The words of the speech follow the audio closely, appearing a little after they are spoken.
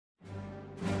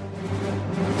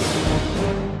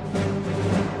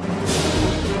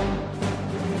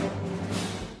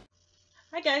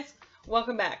guys,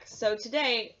 welcome back. So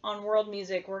today on World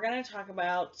Music, we're going to talk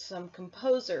about some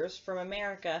composers from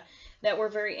America that were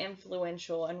very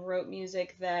influential and wrote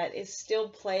music that is still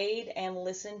played and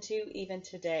listened to even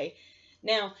today.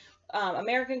 Now,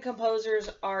 American composers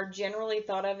are generally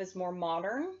thought of as more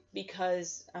modern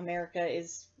because America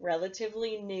is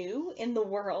relatively new in the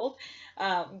world,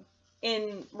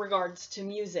 in regards to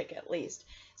music at least.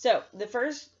 So the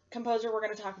first composer we're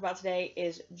going to talk about today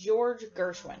is George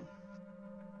Gershwin.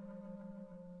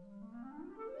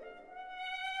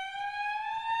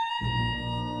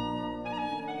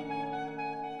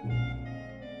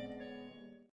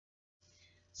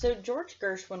 So George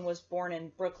Gershwin was born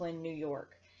in Brooklyn, New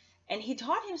York, and he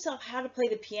taught himself how to play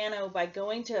the piano by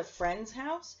going to a friend's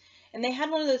house, and they had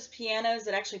one of those pianos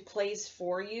that actually plays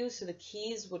for you, so the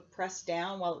keys would press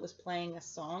down while it was playing a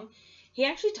song. He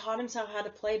actually taught himself how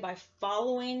to play by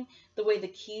following the way the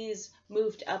keys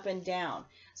moved up and down,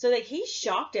 so that he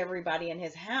shocked everybody in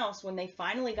his house when they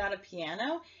finally got a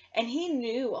piano, and he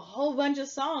knew a whole bunch of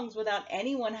songs without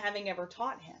anyone having ever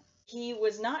taught him. He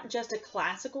was not just a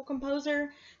classical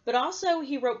composer, but also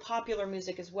he wrote popular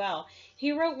music as well.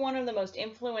 He wrote one of the most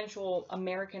influential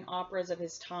American operas of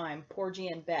his time, Porgy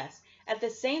and Bess, at the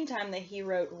same time that he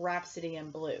wrote Rhapsody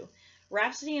in Blue.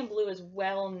 Rhapsody in Blue is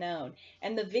well known,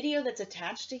 and the video that's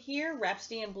attached to here,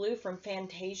 Rhapsody in Blue from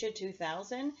Fantasia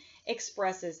 2000,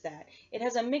 expresses that. It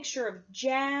has a mixture of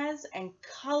jazz and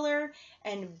color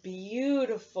and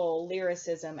beautiful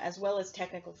lyricism as well as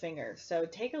technical fingers. So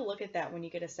take a look at that when you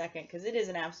get a second, because it is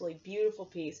an absolutely beautiful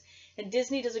piece. And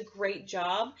Disney does a great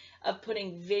job of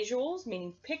putting visuals,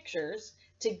 meaning pictures,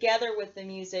 together with the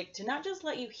music to not just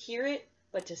let you hear it,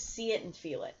 but to see it and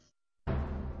feel it.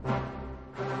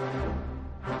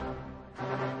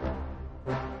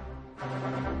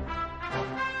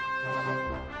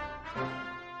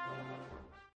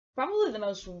 Probably the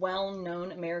most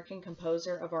well-known American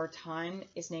composer of our time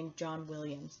is named John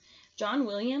Williams. John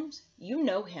Williams, you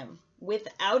know him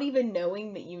without even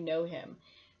knowing that you know him.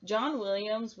 John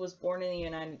Williams was born in the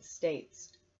United States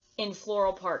in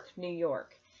Floral Park, New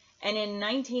York. And in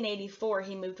 1984,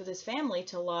 he moved with his family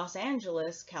to Los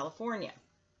Angeles, California.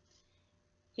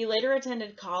 He later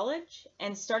attended college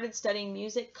and started studying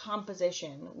music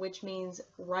composition, which means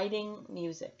writing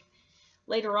music.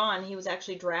 Later on, he was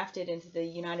actually drafted into the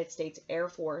United States Air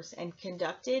Force and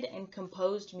conducted and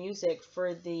composed music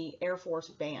for the Air Force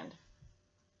Band.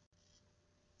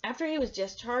 After he was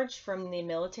discharged from the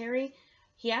military,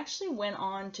 he actually went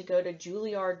on to go to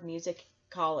Juilliard Music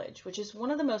College, which is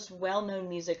one of the most well-known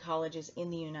music colleges in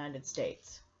the United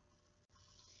States.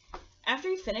 After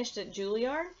he finished at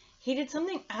Juilliard, he did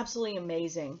something absolutely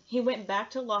amazing. He went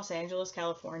back to Los Angeles,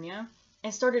 California,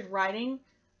 and started writing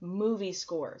movie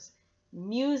scores.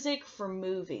 Music for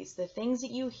movies, the things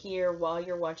that you hear while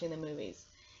you're watching the movies.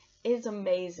 It's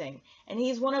amazing. And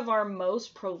he's one of our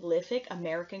most prolific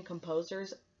American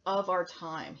composers of our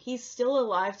time. He's still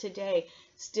alive today,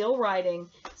 still writing,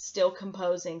 still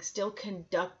composing, still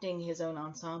conducting his own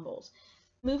ensembles.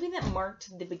 The movie that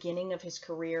marked the beginning of his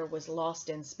career was Lost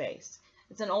in Space.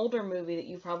 It's an older movie that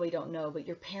you probably don't know, but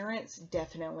your parents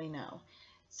definitely know.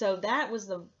 So that was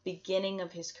the beginning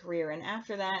of his career. And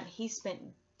after that, he spent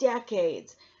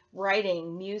decades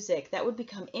writing music that would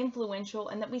become influential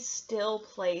and that we still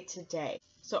play today.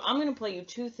 So I'm going to play you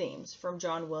two themes from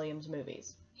John Williams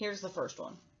movies. Here's the first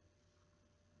one.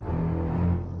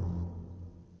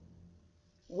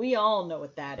 We all know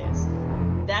what that is.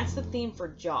 That's the theme for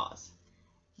Jaws,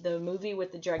 the movie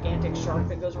with the gigantic shark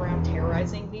that goes around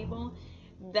terrorizing people.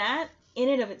 That in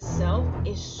and of itself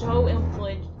is so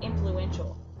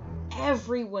influential.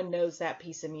 Everyone knows that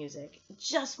piece of music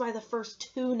just by the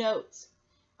first two notes.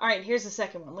 All right, here's the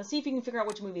second one. Let's see if you can figure out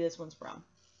which movie this one's from.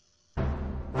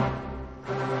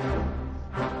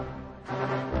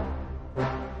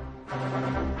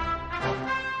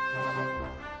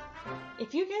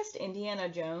 If you guessed Indiana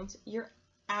Jones, you're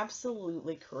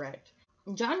absolutely correct.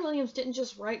 John Williams didn't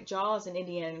just write Jaws and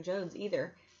Indiana Jones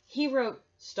either. He wrote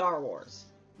Star Wars.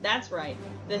 That's right.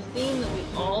 The theme that we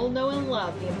all know and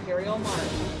love, the Imperial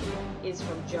March, is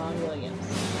from John Williams.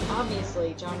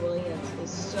 Obviously, John Williams is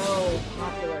so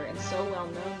popular and so well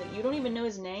known that you don't even know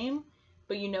his name,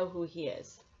 but you know who he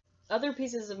is. Other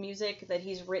pieces of music that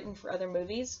he's written for other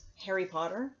movies: Harry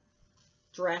Potter,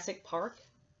 Jurassic Park,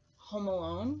 Home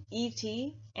Alone,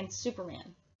 E.T., and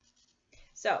Superman.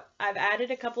 So, I've added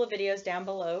a couple of videos down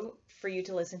below for you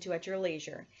to listen to at your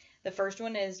leisure. The first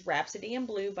one is Rhapsody in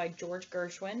Blue by George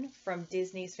Gershwin from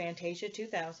Disney's Fantasia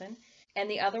 2000. And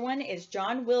the other one is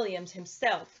John Williams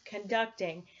himself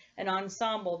conducting an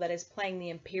ensemble that is playing the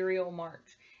Imperial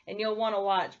March. And you'll want to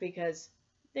watch because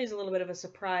there's a little bit of a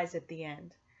surprise at the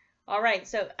end. All right,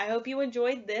 so I hope you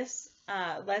enjoyed this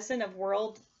lesson of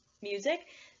world music.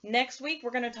 Next week,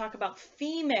 we're going to talk about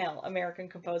female American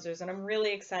composers, and I'm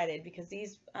really excited because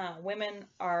these women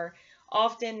are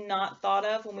often not thought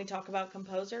of when we talk about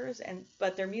composers,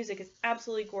 but their music is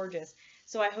absolutely gorgeous.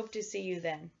 So I hope to see you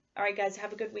then. All right, guys,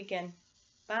 have a good weekend.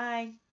 Bye.